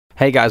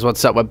Hey guys,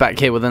 what's up? We're back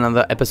here with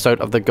another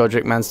episode of the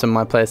Godric Manston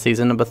My Player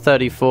season number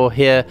 34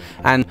 here,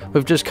 and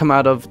we've just come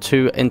out of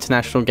 2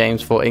 international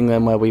games for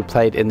England where we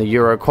played in the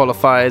Euro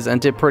qualifiers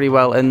and did pretty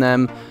well in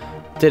them.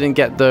 Didn't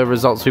get the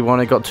results we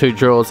wanted, got 2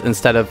 draws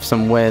instead of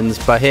some wins.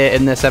 But here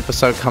in this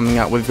episode coming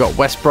up, we've got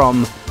West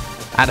Brom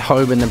at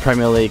home in the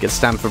Premier League at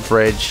Stamford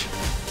Bridge,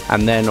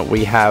 and then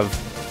we have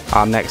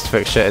our next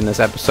fixture in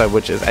this episode,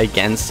 which is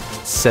against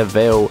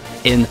Seville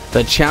in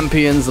the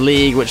Champions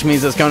League, which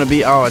means it's going to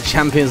be our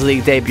Champions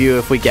League debut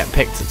if we get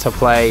picked to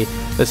play.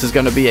 This is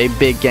going to be a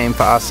big game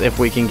for us if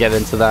we can get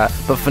into that.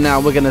 But for now,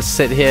 we're going to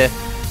sit here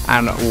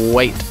and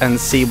wait and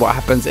see what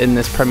happens in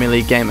this Premier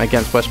League game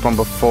against West Brom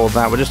before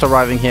that. We're just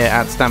arriving here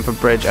at Stamford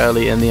Bridge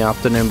early in the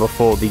afternoon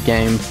before the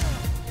game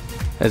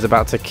is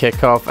about to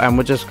kick off, and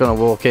we're just going to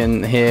walk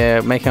in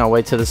here, making our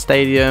way to the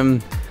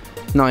stadium.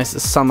 Nice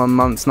summer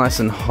months, nice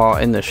and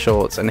hot in the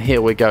shorts, and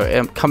here we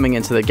go, coming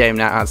into the game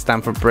now at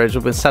Stamford Bridge.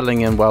 We've been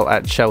settling in well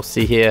at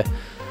Chelsea here,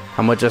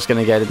 and we're just going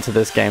to get into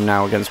this game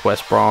now against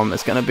West Brom.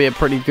 It's going to be a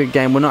pretty good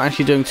game. We're not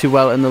actually doing too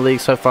well in the league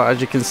so far,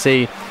 as you can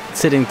see,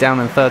 sitting down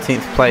in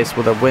 13th place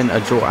with a win, a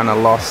draw and a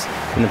loss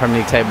in the Premier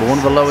League table. One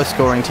of the lowest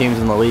scoring teams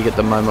in the league at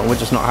the moment. We're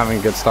just not having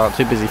a good start,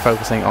 too busy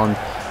focusing on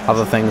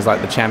other things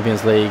like the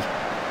Champions League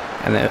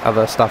and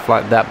other stuff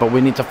like that. But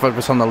we need to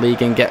focus on the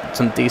league and get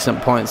some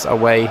decent points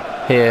away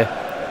here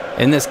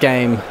in this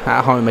game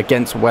at home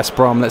against West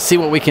Brom. Let's see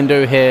what we can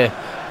do here.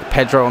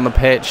 Pedro on the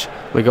pitch.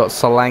 We got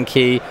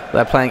Solanke.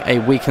 They're playing a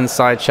weakened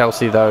side,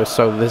 Chelsea, though,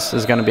 so this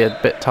is going to be a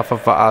bit tougher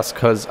for us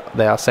because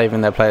they are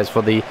saving their players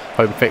for the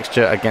home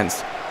fixture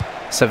against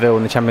Seville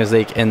in the Champions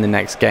League in the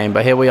next game.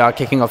 But here we are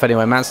kicking off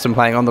anyway. Manston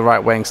playing on the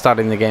right wing,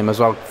 starting the game as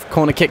well.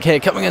 Corner kick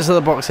here, coming into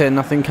the box here.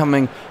 Nothing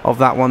coming of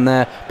that one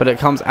there, but it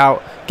comes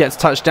out, gets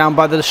touched down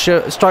by the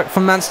strike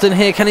from Manston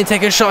here. Can he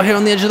take a shot here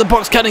on the edge of the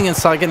box? Cutting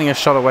inside, getting a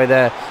shot away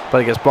there, but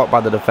it gets blocked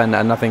by the defender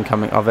and nothing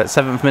coming of it.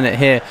 7th minute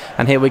here,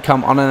 and here we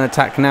come on an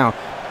attack now.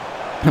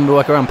 And we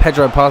work around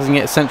Pedro, passing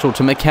it central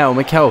to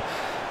Mikel.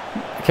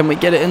 Can we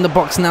get it in the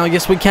box now?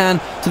 Yes, we can.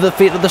 To the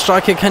feet of the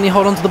striker. Can he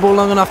hold on to the ball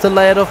long enough to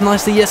lay it off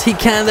nicely? Yes, he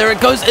can. There it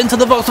goes into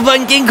the box for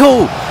Van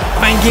Ginkel.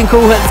 Van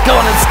Ginkel has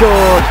gone and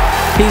scored.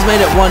 He's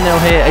made it 1-0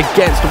 here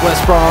against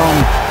West Brom.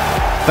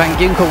 Van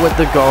Ginkel with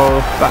the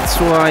goal.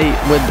 Batshuayi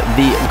with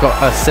the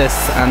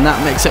assists. And that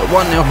makes it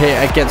 1-0 here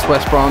against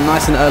West Brom.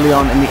 Nice and early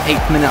on in the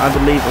 8th minute, I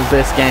believe, of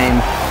this game.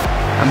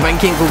 And Van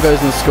Ginkel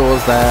goes and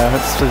scores there.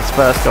 That's his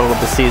first goal of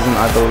the season,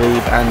 I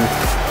believe. And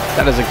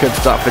that is a good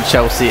start for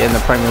Chelsea in the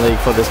Premier League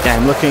for this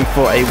game. Looking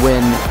for a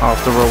win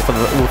after all for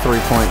all 3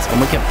 points.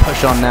 And we can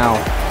push on now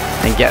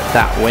and get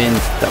that win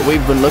that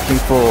we've been looking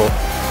for.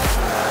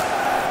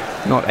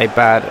 Not a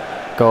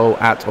bad goal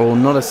at all.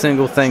 Not a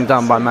single thing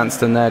done by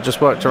Manston there.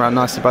 Just worked around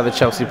nicely by the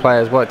Chelsea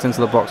players. Worked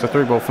into the box. A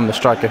through ball from the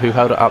striker who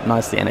held it up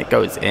nicely, and it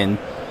goes in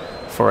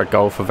for a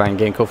goal for Van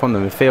Ginkel from the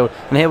midfield.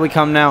 And here we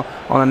come now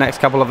on the next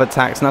couple of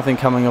attacks. Nothing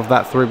coming of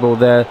that through ball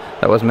there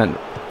that was meant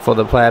for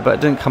the player, but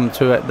it didn't come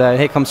to it there.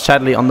 Here comes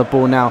Chadley on the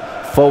ball now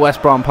for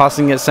West Brom,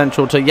 passing it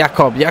central to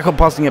Jakob. Jakob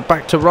passing it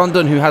back to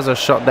Rondon, who has a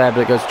shot there, but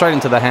it goes straight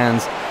into the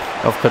hands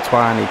of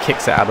Courtois, and he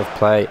kicks it out of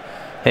play.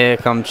 Here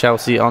come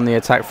Chelsea on the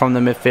attack from the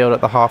midfield at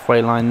the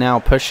halfway line now,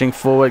 pushing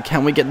forward.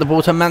 Can we get the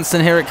ball to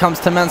Manston? Here it comes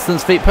to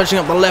Manston's feet, pushing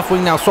up the left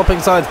wing now, swapping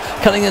sides,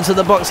 cutting into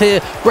the box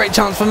here. Great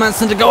chance for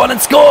Manston to go on and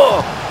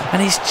score!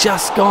 And he's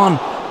just gone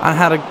and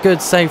had a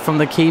good save from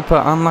the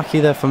keeper. Unlucky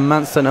there for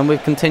Manston, and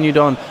we've continued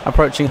on,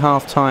 approaching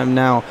half-time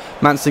now.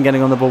 Manston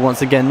getting on the ball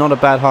once again. Not a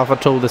bad half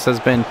at all this has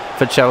been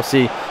for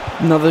Chelsea.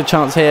 Another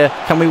chance here.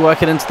 Can we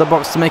work it into the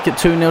box to make it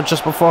 2-0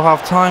 just before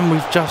half-time?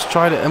 We've just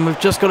tried it, and we've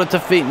just got it to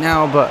feet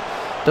now, but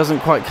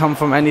doesn't quite come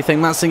from anything.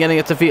 Manston getting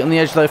it to feet on the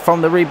edge though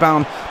from the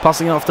rebound,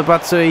 passing it off to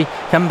Batshuayi.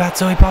 Can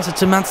Batshuayi pass it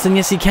to Manston?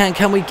 Yes, he can.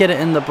 Can we get it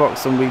in the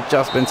box? And we've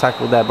just been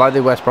tackled there by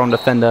the West Brom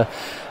defender.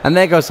 And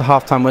there goes the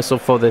half-time whistle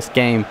for this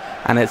game,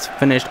 and it's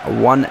finished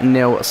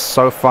 1-0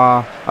 so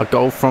far. A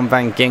goal from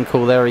Van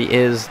Ginkel. There he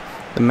is,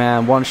 the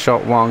man. 1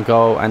 shot, 1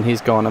 goal, and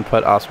he's gone and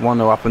put us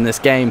 1-0 up in this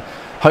game,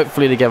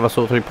 hopefully to give us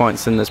all 3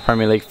 points in this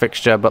Premier League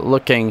fixture, but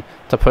looking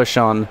to push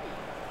on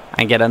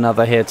and get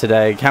another here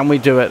today. Can we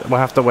do it? We'll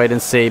have to wait and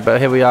see.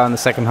 But here we are in the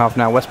second half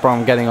now. West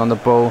Brom getting on the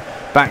ball.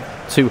 Back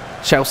to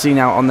Chelsea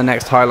now on the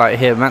next highlight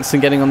here.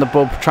 Manston getting on the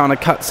ball, trying to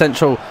cut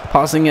central,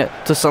 passing it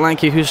to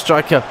Solanke, who's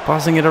striker,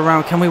 passing it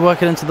around. Can we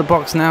work it into the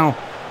box now?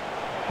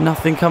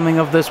 Nothing coming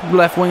of this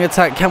left wing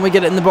attack. Can we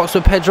get it in the box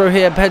with Pedro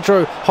here?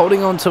 Pedro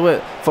holding on to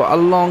it for a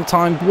long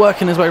time,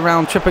 working his way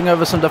around, tripping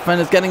over some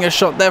defenders, getting a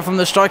shot there from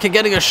the striker,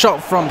 getting a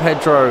shot from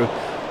Pedro.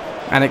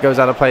 And it goes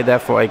out of play there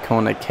for a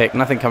corner kick.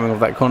 Nothing coming of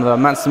that corner though.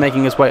 Manston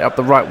making his way up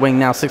the right wing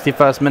now,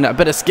 61st minute. A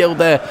bit of skill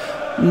there.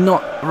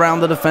 Not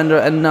around the defender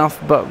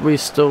enough, but we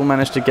still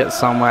managed to get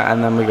somewhere,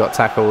 and then we got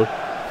tackled.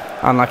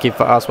 Unlucky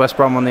for us. West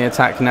Brom on the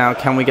attack now.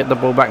 Can we get the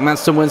ball back?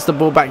 Manston wins the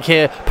ball back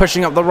here,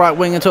 pushing up the right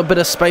wing into a bit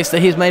of space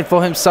that he's made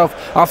for himself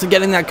after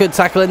getting that good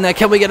tackle in there.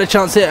 Can we get a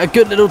chance here? A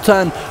good little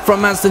turn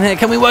from Manston here.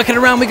 Can we work it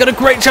around? We got a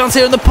great chance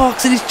here in the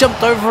box, and he's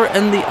jumped over it,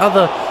 and the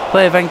other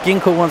player, Van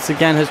Ginkel, once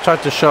again has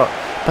tried to shot,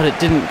 but it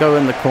didn't go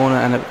in the corner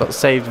and it got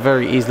saved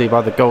very easily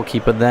by the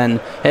goalkeeper then.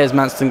 Here's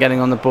Manston getting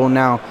on the ball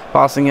now,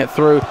 passing it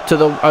through to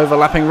the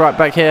overlapping right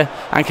back here,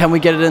 and can we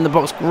get it in the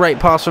box? Great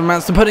pass from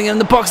Manston, putting it in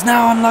the box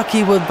now,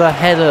 unlucky with the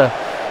header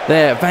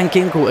there. Van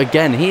Ginkel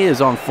again, he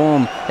is on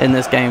form in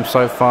this game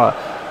so far.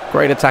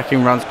 Great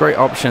attacking runs, great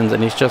options,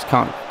 and he just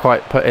can't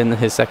quite put in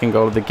his second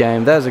goal of the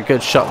game. There's a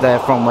good shot there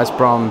from West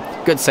Brom.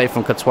 Good save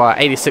from Courtois.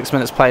 86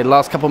 minutes played.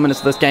 Last couple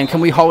minutes of this game.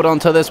 Can we hold on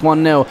to this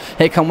 1-0?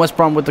 Here come West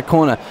Brom with the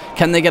corner.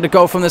 Can they get a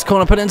goal from this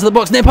corner? Put it into the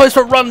box. Near post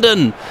for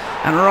Rondon.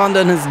 And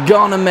Rondon has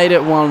gone and made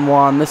it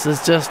 1-1. This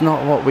is just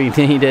not what we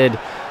needed.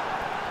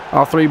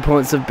 Our 3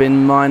 points have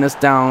been minus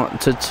down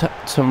to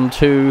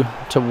 2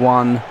 to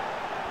 1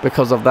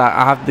 because of that.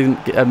 I have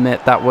to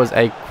admit that was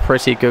a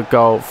pretty good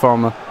goal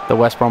from the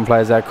West Brom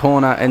players there.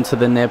 Corner into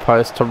the near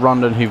post to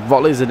Rondon, who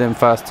volleys it in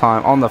first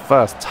time on the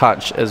first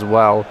touch as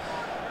well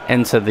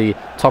into the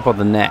top of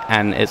the net,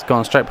 and it's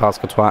gone straight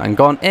past Courtois and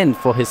gone in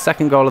for his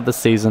second goal of the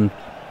season.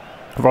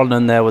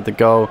 Rondon there with the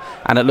goal,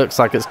 and it looks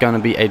like it's going to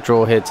be a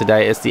draw here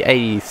today. It's the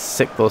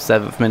 86th or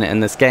 7th minute in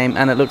this game,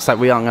 and it looks like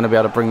we aren't going to be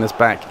able to bring this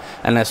back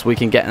unless we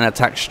can get an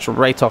attack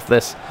straight off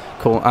this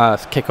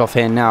kick-off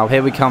here now.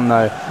 Here we come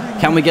though.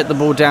 Can we get the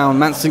ball down?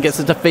 Manston gets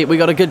it to feet. We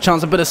got a good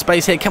chance, a bit of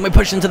space here. Can we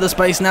push into the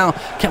space now?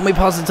 Can we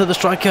pass it to the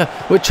striker?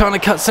 We're trying to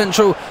cut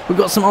central. We've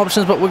got some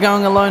options, but we're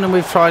going alone, and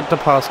we've tried to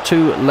pass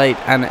too late,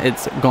 and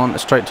it's gone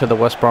straight to the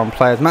West Brom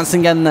players.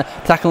 Manston getting the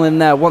tackle in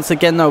there. Once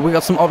again though, we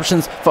got some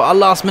options for our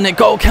last minute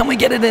goal. Can we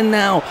get it in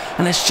now?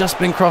 And it's just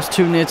been crossed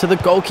too near to the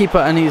goalkeeper,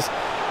 and he's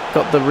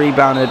got the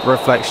rebounded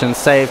reflection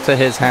saved to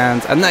his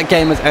hands, and that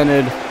game has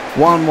ended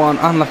 1-1.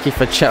 Unlucky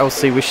for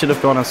Chelsea. We should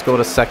have gone and scored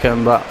a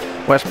second, but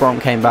West Brom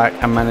came back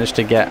and managed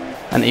to get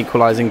an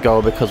equalising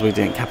goal because we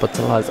didn't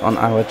capitalise on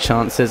our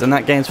chances, and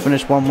that game's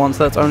finished 1-1,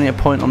 so that's only a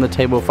point on the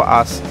table for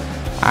us,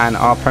 and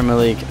our Premier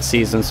League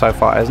season so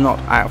far is not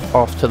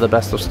off to the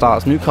best of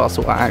starts.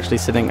 Newcastle are actually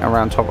sitting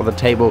around top of the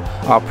table,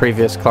 our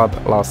previous club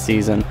last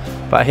season,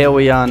 but here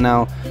we are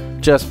now,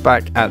 just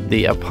back at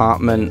the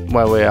apartment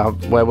where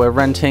we're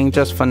renting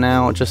just for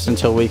now, just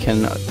until we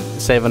can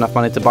save enough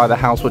money to buy the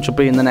house, which will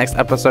be in the next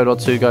episode or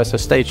two, guys, so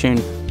stay tuned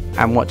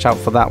and watch out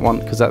for that one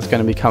because that's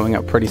going to be coming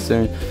up pretty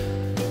soon.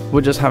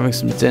 We're just having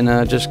some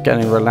dinner, just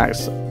getting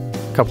relaxed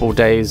a couple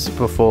days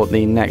before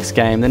the next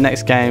game. The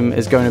next game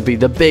is going to be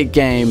the big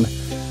game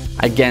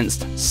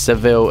against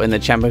Seville in the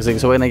Champions League,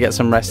 so we're going to get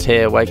some rest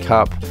here, wake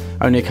up,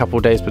 only a couple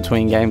days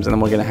between games, and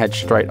then we're going to head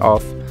straight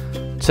off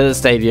to the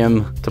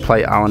stadium to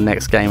play our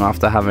next game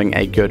after having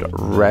a good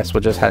rest.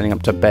 We're just heading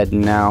up to bed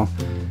now,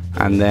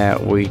 and there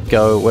we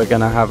go. We're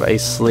gonna have a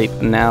sleep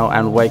now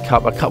and wake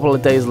up a couple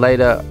of days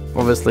later,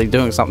 obviously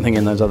doing something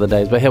in those other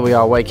days, but here we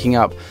are waking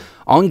up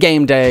on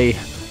game day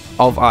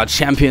of our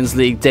Champions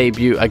League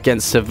debut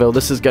against Seville.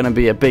 This is going to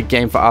be a big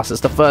game for us.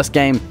 It's the first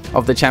game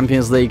of the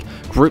Champions League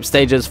group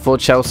stages for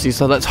Chelsea,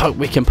 so let's hope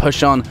we can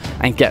push on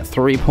and get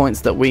 3 points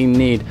that we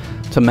need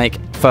to make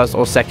first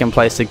or second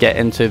place to get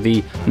into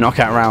the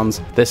knockout rounds.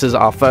 This is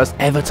our first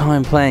ever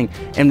time playing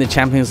in the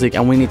Champions League,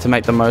 and we need to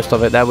make the most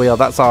of it. There we are.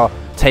 That's our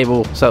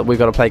table. So we've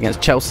got to play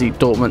against Chelsea,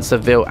 Dortmund,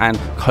 Seville and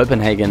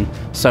Copenhagen.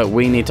 So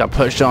we need to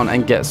push on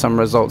and get some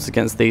results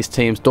against these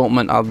teams.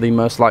 Dortmund are the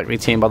most likely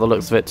team by the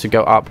looks of it to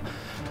go up,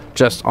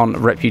 just on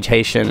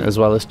reputation, as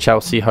well as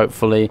Chelsea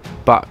hopefully,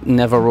 but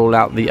never rule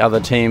out the other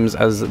teams,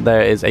 as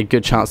there is a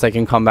good chance they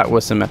can come back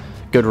with some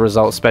good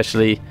results,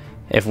 especially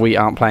if we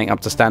aren't playing up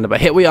to standard. But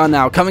here we are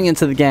now, coming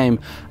into the game,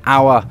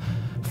 our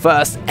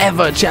first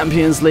ever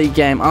Champions League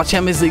game, our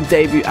Champions League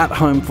debut at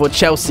home for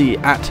Chelsea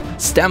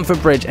at Stamford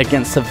Bridge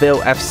against Seville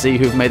FC,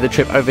 who've made the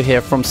trip over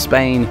here from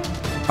Spain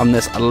on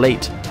this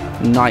late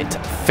night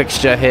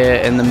fixture here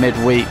in the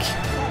midweek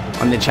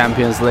on the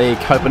Champions League.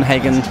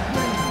 Copenhagen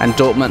and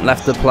Dortmund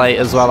left to play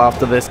as well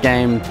after this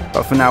game,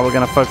 but for now we're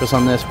going to focus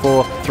on this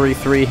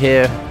 4-3-3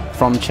 here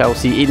from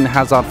Chelsea. Eden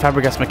Hazard,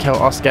 Fabregas, Mikel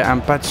Oscar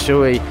and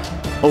Batshuayi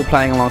all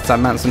playing alongside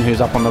Manston, who's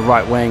up on the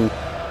right wing.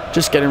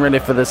 Just getting ready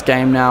for this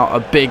game now, a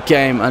big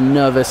game, a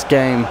nervous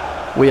game.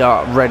 We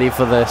are ready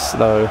for this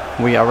though.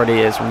 We are ready.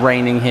 It's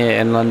raining here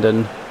in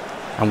London,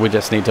 and we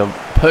just need to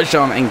push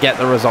on and get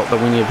the result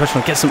that we need. Push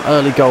on, get some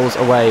early goals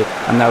away,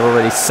 and that will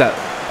already set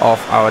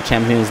off our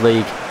Champions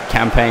League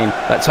campaign.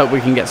 Let's hope we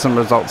can get some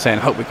results in.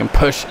 Hope we can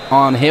push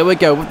on. Here we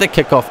go with the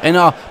kickoff in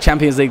our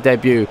Champions League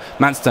debut.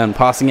 Manston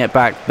passing it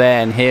back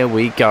there, and here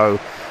we go.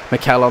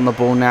 Mikel on the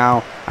ball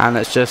now, and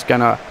it's just going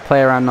to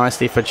play around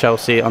nicely for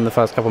Chelsea on the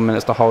first couple of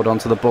minutes to hold on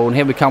to the ball. And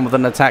here we come with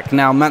an attack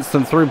now.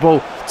 Manston through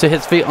ball to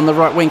his feet on the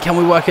right wing. Can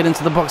we work it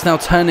into the box now?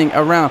 Turning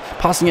around,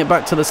 passing it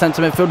back to the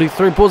centre midfield, who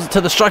through balls it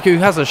to the striker, who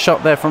has a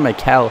shot there from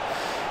Mikel.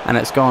 And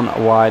it's gone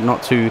wide.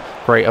 Not too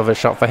great of a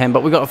shot for him,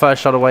 but we got a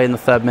first shot away in the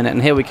 3rd minute.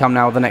 And here we come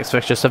now with the next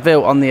fixture.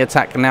 Seville on the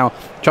attack now,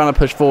 trying to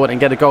push forward and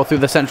get a goal through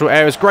the central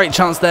areas. Great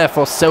chance there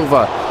for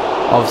Silva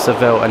of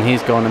Seville, and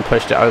he's gone and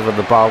pushed it over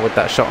the bar with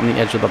that shot on the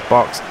edge of the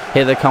box.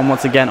 Here they come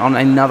once again on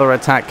another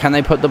attack. Can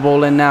they put the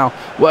ball in now?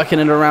 Working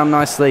it around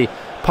nicely.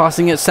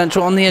 passing it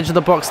central on the edge of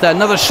the box there.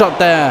 Another shot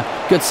there.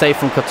 Good save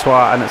from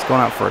Courtois, and it's gone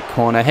out for a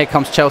corner. Here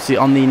comes Chelsea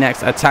on the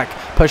next attack,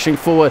 pushing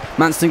forward.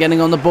 Manston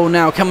getting on the ball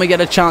now. Can we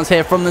get a chance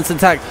here from this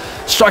attack?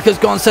 Striker's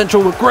gone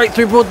central with great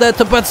through ball there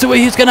to Batshuayi.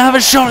 He's going to have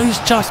a shot. Who's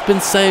just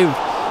been saved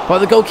by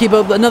the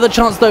goalkeeper. Another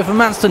chance though for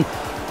Manston.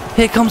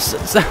 Here comes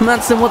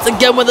Manston once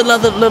again with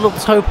another little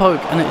toe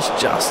poke, and it's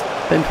just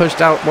been pushed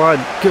out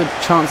wide. Good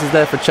chances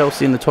there for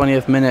Chelsea in the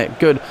 20th minute.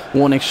 Good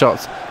warning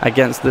shots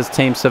against this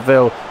team,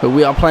 Seville, who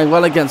we are playing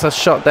well against. A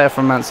shot there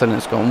from Manston.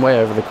 It's gone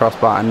way over the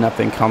crossbar, and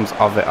nothing comes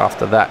of it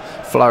after that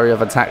flurry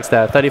of attacks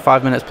there.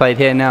 35 minutes played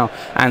here now,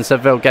 and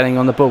Seville getting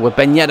on the ball with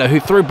Ben Yedder, who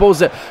through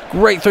balls it.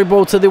 Great through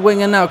ball to the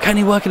winger now. Can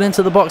he work it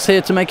into the box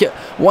here to make it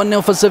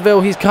 1-0 for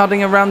Seville? He's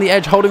cutting around the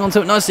edge, holding onto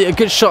it nicely. A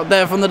good shot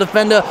there from the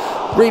defender.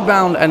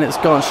 Rebound, and it's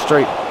gone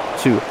straight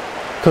to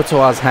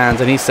Courtois'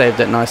 hands, and he saved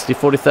it nicely.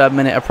 43rd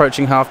minute,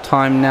 approaching half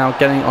time now.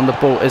 Getting on the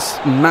ball is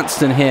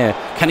Manston here.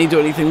 Can he do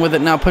anything with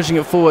it now? Pushing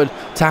it forward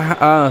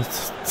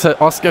to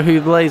Oscar,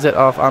 who lays it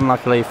off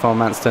unluckily for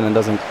Manston and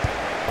doesn't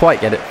quite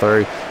get it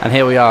through. And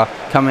here we are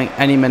coming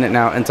any minute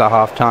now into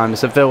half time.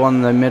 Seville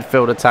on the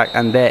midfield attack,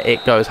 and there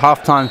it goes.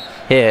 Half time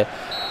here.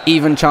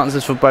 Even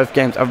chances for both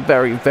games. A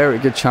very, very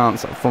good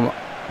chance from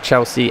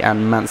Chelsea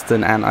and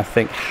Manston, and I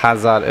think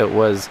Hazard. It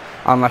was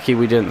unlucky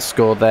we didn't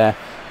score there.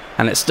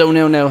 And it's still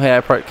 0-0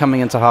 here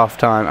coming into half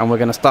time, and we're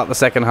going to start the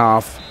second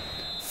half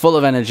full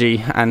of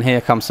energy. And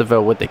here comes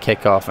Seville with the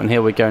kickoff, and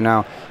here we go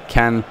now.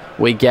 Can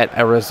we get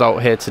a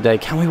result here today?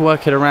 Can we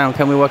work it around?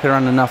 Can we work it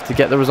around enough to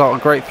get the result?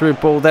 A great through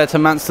ball there to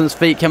Manston's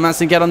feet. Can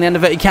Manston get on the end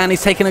of it? He can.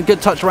 He's taking a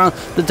good touch around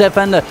the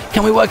defender.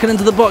 Can we work it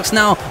into the box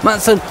now?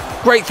 Manston,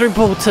 great through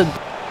ball to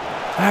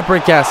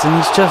Fabregas,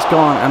 and he's just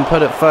gone and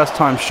put it first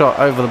time shot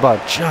over the bar,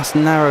 just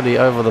narrowly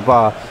over the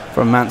bar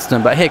from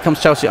Manston. But here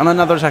comes Chelsea on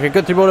another attack. A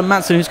good through ball to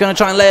Manston, who's going to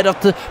try and lay it off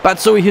to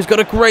Batshuayi, who's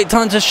got a great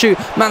time to shoot.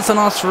 Manston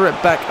asks for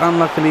it back,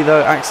 unluckily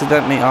though,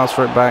 accidentally asked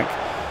for it back.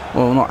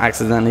 Well, not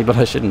accidentally, but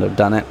I shouldn't have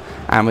done it.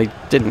 And we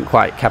didn't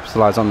quite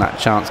capitalise on that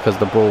chance because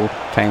the ball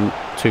came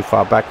too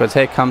far backwards.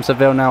 Here comes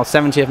Seville now,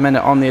 70th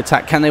minute on the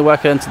attack. Can they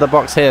work it into the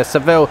box here?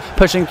 Seville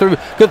pushing through.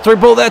 Good through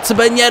ball there to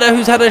Ben Yedder,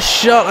 who's had a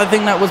shot. I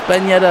think that was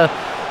Ben Yedder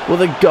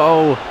with a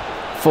goal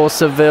for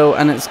Seville,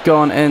 and it's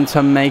gone in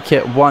to make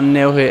it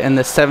 1-0 here in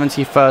the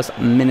 71st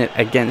minute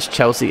against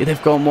Chelsea.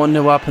 They've gone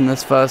 1-0 up in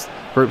this first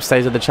group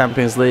stage of the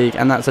Champions League,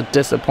 and that's a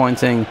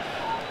disappointing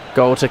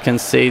goal to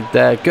concede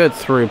there. Good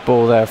through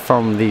ball there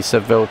from the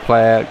Seville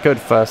player. Good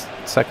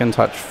second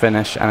touch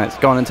finish, and it's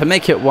gone in to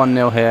make it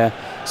 1-0 here.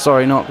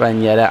 Sorry, not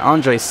Ben Yedder.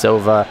 Andre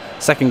Silva,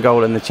 second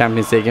goal in the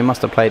Champions League. He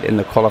must have played in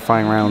the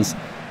qualifying rounds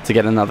to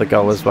get another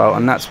goal as well,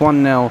 and that's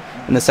 1-0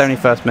 in the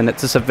 71st minute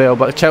to Seville.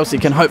 But Chelsea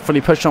can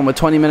hopefully push on with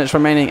 20 minutes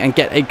remaining and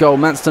get a goal.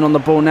 Manston on the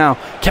ball now.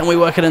 Can we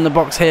work it in the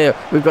box here?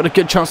 We've got a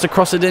good chance to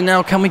cross it in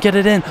now. Can we get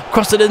it in?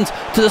 Cross it in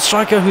to the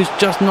striker, who's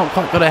just not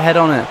quite got a head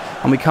on it,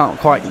 and we can't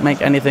quite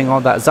make anything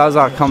of that.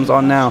 Zaza comes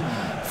on now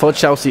for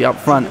Chelsea up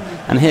front,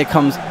 and here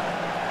comes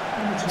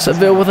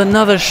Seville with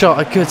another shot.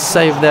 A good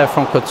save there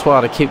from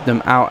Courtois to keep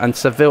them out, and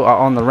Seville are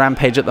on the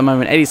rampage at the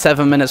moment.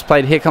 87 minutes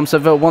played. Here comes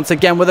Seville once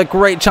again with a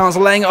great chance,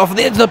 laying it off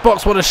the edge of the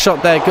box. What a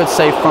shot there. Good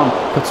save from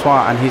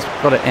Courtois, and he's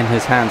got it in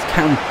his hands.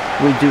 Can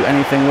we do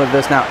anything with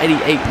this now?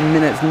 88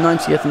 minutes,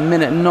 90th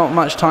minute, not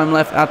much time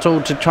left at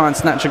all to try and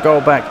snatch a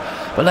goal back,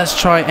 but let's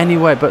try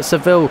anyway. But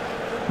Seville,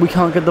 we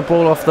can't get the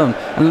ball off them,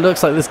 and it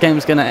looks like this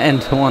game's going to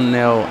end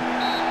 1-0,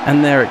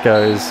 and there it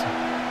goes.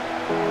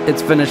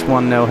 It's finished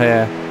 1-0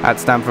 here at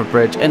Stamford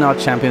Bridge in our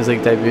Champions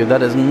League debut.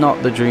 That is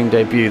not the dream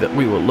debut that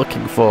we were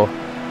looking for.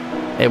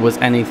 It was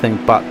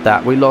anything but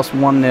that. We lost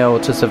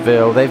 1-0 to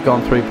Seville. They've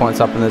gone 3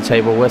 points up in the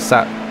table. We're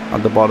sat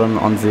at the bottom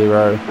on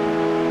 0.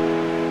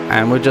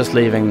 And we're just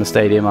leaving the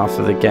stadium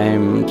after the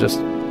game. Just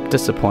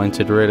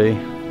disappointed, really.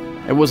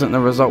 It wasn't the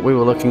result we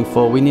were looking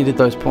for. We needed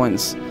those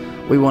points.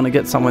 We want to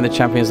get somewhere in the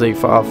Champions League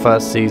for our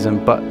first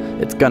season, but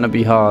it's going to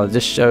be hard.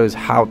 This shows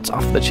how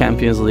tough the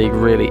Champions League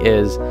really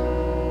is.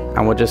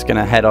 And we're just going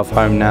to head off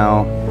home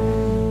now.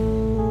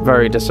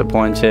 Very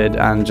disappointed,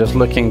 and just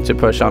looking to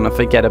push on and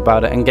forget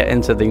about it and get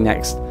into the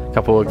next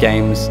couple of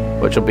games,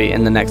 which will be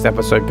in the next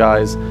episode,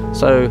 guys.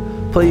 So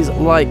please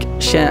like,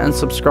 share and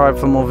subscribe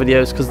for more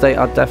videos, because they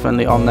are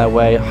definitely on their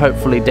way.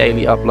 Hopefully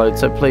daily upload.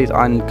 So please,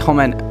 and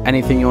comment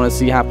anything you want to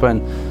see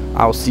happen.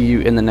 I'll see you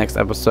in the next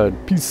episode.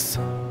 Peace.